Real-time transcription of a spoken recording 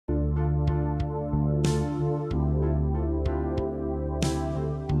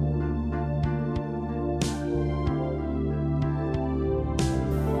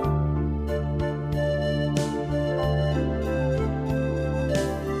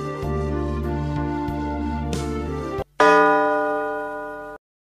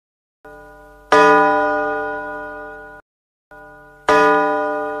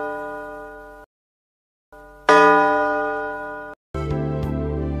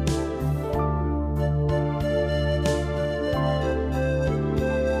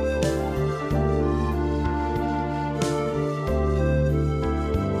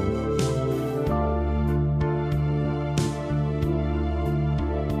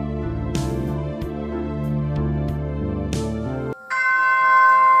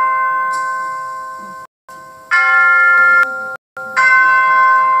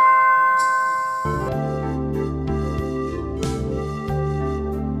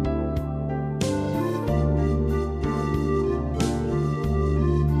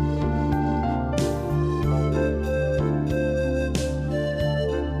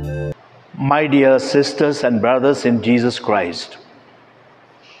My dear sisters and brothers in Jesus Christ,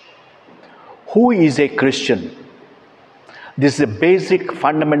 who is a Christian? This is a basic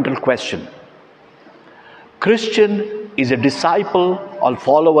fundamental question. Christian is a disciple or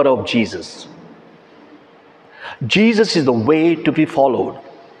follower of Jesus. Jesus is the way to be followed.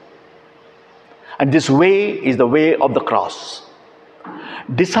 And this way is the way of the cross.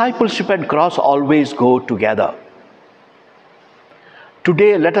 Discipleship and cross always go together.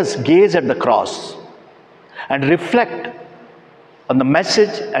 Today, let us gaze at the cross and reflect on the message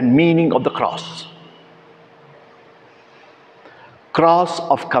and meaning of the cross. Cross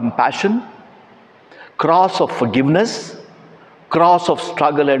of compassion, cross of forgiveness, cross of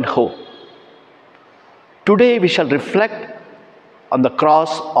struggle and hope. Today, we shall reflect on the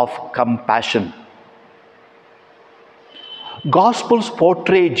cross of compassion. Gospels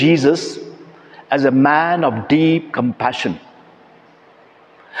portray Jesus as a man of deep compassion.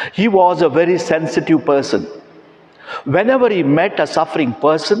 He was a very sensitive person. Whenever he met a suffering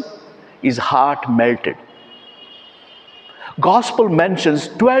person, his heart melted. Gospel mentions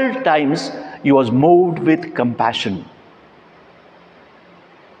 12 times he was moved with compassion.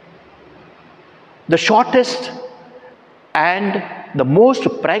 The shortest and the most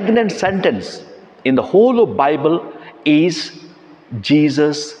pregnant sentence in the whole of Bible is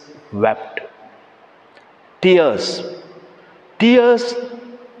Jesus wept. Tears. Tears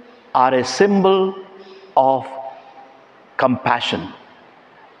are a symbol of compassion,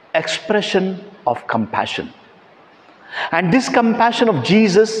 expression of compassion. And this compassion of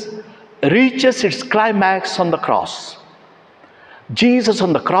Jesus reaches its climax on the cross. Jesus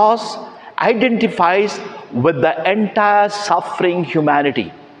on the cross identifies with the entire suffering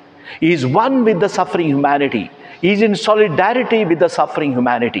humanity. He is one with the suffering humanity. He is in solidarity with the suffering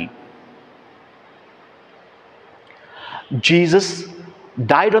humanity. Jesus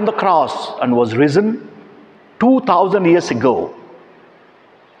died on the cross and was risen 2000 years ago.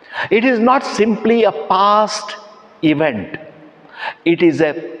 It is not simply a past event. It is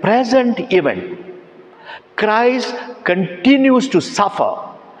a present event. Christ continues to suffer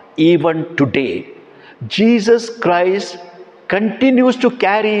even today. Jesus Christ continues to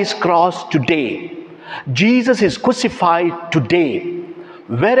carry his cross today. Jesus is crucified today.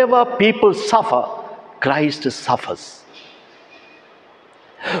 Wherever people suffer, Christ suffers.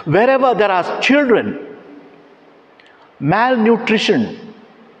 Wherever there are children, malnutrition,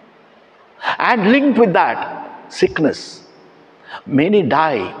 and linked with that, sickness, many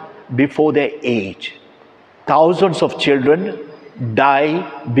die before their age. Thousands of children die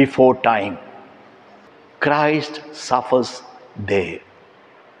before time. Christ suffers there.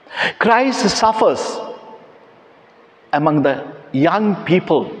 Christ suffers among the young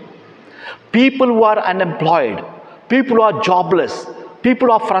people, people who are unemployed, people who are jobless, people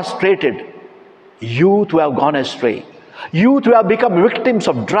who are frustrated, youth who have gone astray, youth who have become victims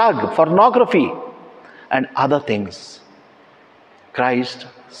of drug, pornography, and other things. Christ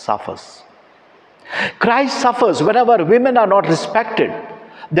suffers. Christ suffers whenever women are not respected.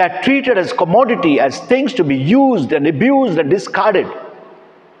 They are treated as commodity, as things to be used and abused and discarded.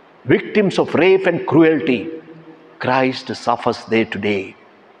 Victims of rape and cruelty. Christ suffers there today.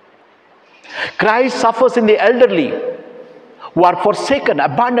 Christ suffers in the elderly who are forsaken,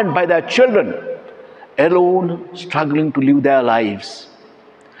 abandoned by their children, alone struggling to live their lives.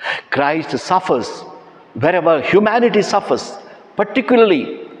 Christ suffers wherever humanity suffers,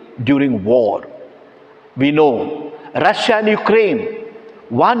 particularly during war. We know Russia and Ukraine,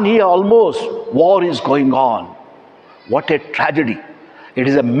 1 year almost, war is going on. What a tragedy. It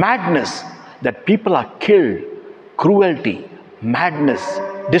is a madness that people are killed, cruelty, madness,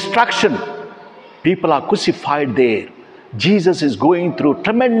 destruction. People are crucified there. Jesus is going through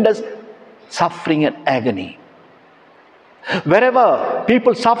tremendous suffering and agony. Wherever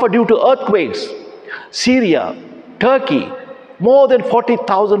people suffer due to earthquakes, Syria, Turkey, more than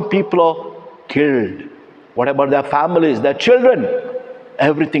 40,000 people are killed. What about their families, their children?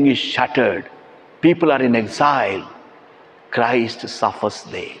 Everything is shattered. People are in exile. Christ suffers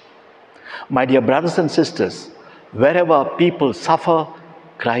there. My dear brothers and sisters, wherever people suffer,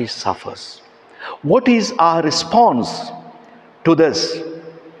 Christ suffers. What is our response to this?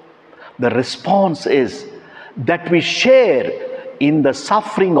 The response is that we share in the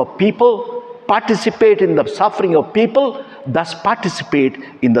suffering of people, participate in the suffering of people, thus participate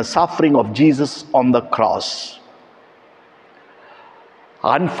in the suffering of Jesus on the cross.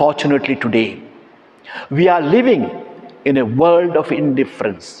 Unfortunately today, we are living in a world of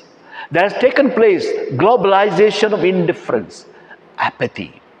indifference. There has taken place globalization of indifference,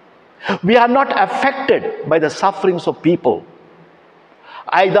 apathy. We are not affected by the sufferings of people.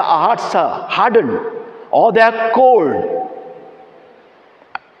 Either our hearts are hardened, or they are cold,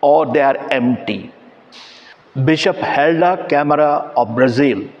 or they are empty. Bishop Helda Câmara of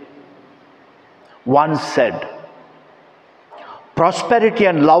Brazil once said, prosperity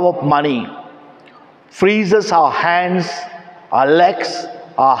and love of money freezes our hands, our legs,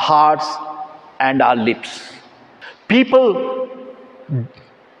 our hearts, and our lips. People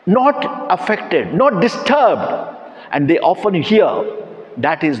not affected, not disturbed, and they often hear,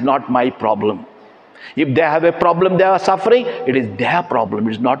 that is not my problem. If they have a problem, they are suffering, it is their problem,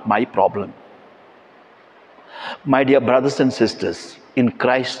 it is not my problem. My dear brothers and sisters in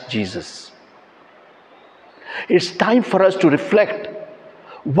Christ Jesus, it's time for us to reflect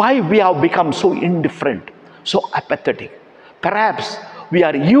why we have become so indifferent, so apathetic. Perhaps we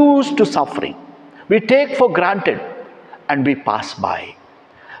are used to suffering. We take for granted and we pass by.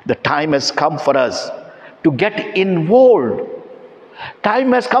 The time has come for us to get involved.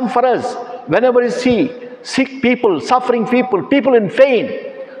 Time has come for us, whenever we see sick people, suffering people, people in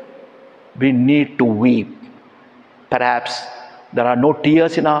pain, we need to weep. Perhaps there are no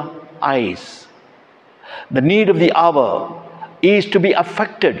tears in our eyes. The need of the hour is to be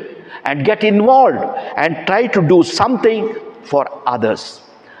affected and get involved and try to do something for others.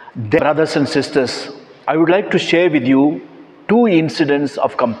 Brothers and sisters, I would like to share with you 2 incidents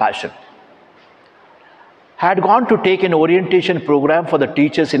of compassion. I had gone to take an orientation program for the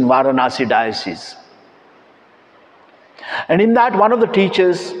teachers in Varanasi diocese. And in that, one of the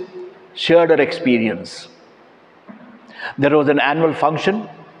teachers shared her experience. There was an annual function.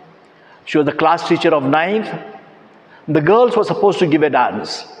 She was the class teacher of 9th. The girls were supposed to give a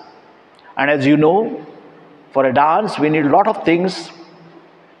dance. And as you know, for a dance, we need a lot of things.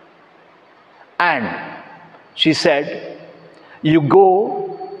 And she said, you go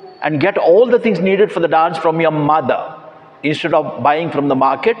and get all the things needed for the dance from your mother. Instead of buying from the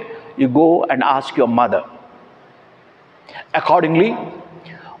market, you go and ask your mother. Accordingly,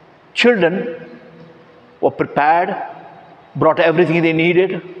 children were prepared, brought everything they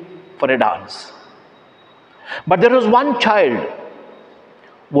needed for a dance. But there was one child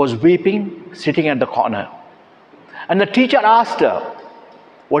who was weeping, sitting at the corner. And the teacher asked her,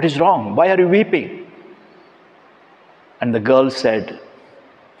 what is wrong? Why are you weeping? And the girl said,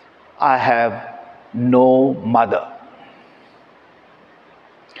 I have no mother.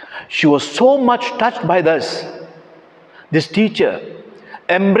 She was so much touched by this. This teacher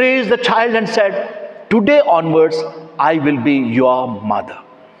embraced the child and said, today onwards, I will be your mother.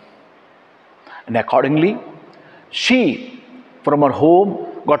 And accordingly, she, from her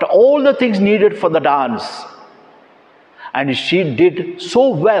home, got all the things needed for the dance. And she did so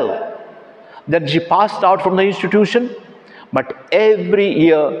well that she passed out from the institution. But every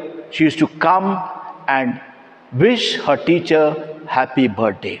year, she used to come and wish her teacher happy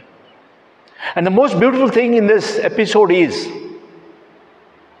birthday. And the most beautiful thing in this episode is,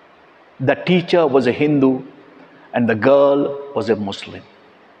 the teacher was a Hindu and the girl was a Muslim.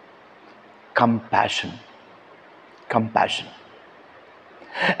 Compassion. Compassion.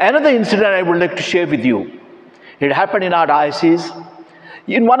 Another incident I would like to share with you. It happened in our diocese.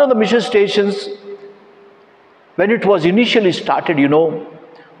 In one of the mission stations, when it was initially started,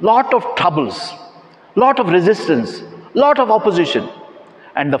 lot of troubles, lot of resistance, lot of opposition.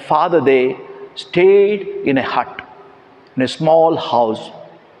 And the father there stayed in a hut, in a small house,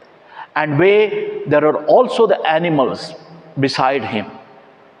 and where there are also the animals beside him.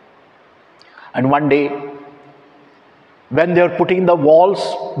 And one day, when they were putting the walls,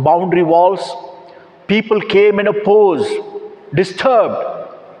 boundary walls, people came in a pose, disturbed,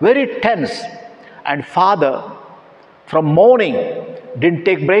 very tense. And father, from morning, didn't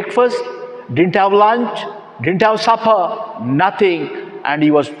take breakfast, didn't have lunch, didn't have supper, nothing. And he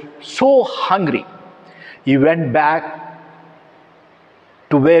was so hungry. He went back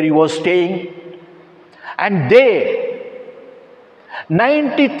to where he was staying. And there,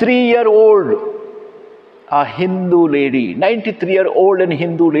 93-year-old, a Hindu lady, 93-year-old and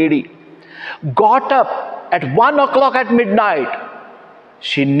Hindu lady, got up at 1 o'clock at midnight.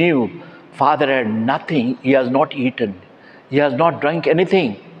 She knew father had nothing, he has not eaten, he has not drunk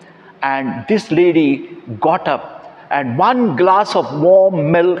anything. And this lady got up and 1 glass of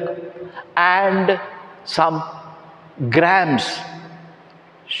warm milk and some grams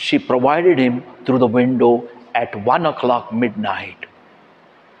she provided him through the window at 1 o'clock midnight.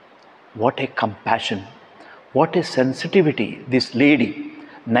 What a compassion, what a sensitivity. This lady,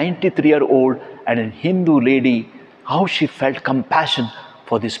 93-year-old and a Hindu lady, how she felt compassion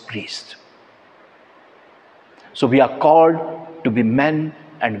for this priest. So we are called to be men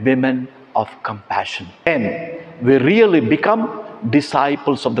and women of compassion. Then we really become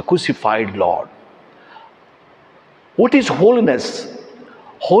disciples of the crucified Lord. What is holiness?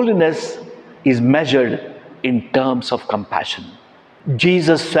 Holiness is measured in terms of compassion.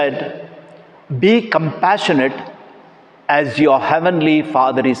 Jesus said, "Be compassionate as your heavenly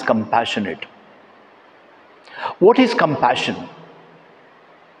Father is compassionate." What is compassion?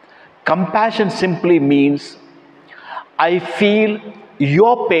 Compassion simply means I feel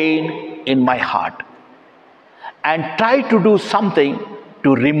your pain in my heart and try to do something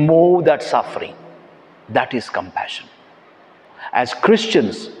to remove that suffering. That is compassion. As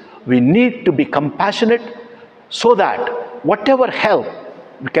Christians, we need to be compassionate so that whatever help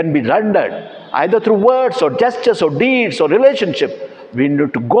can be rendered, either through words or gestures or deeds or relationship, we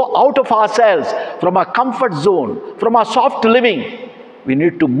need to go out of ourselves, from our comfort zone, from our soft living. We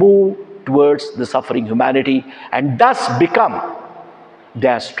need to move towards the suffering humanity and thus become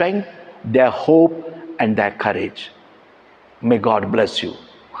their strength, their hope, and their courage. May God bless you.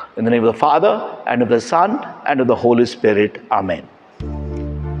 In the name of the Father, and of the Son, and of the Holy Spirit. Amen.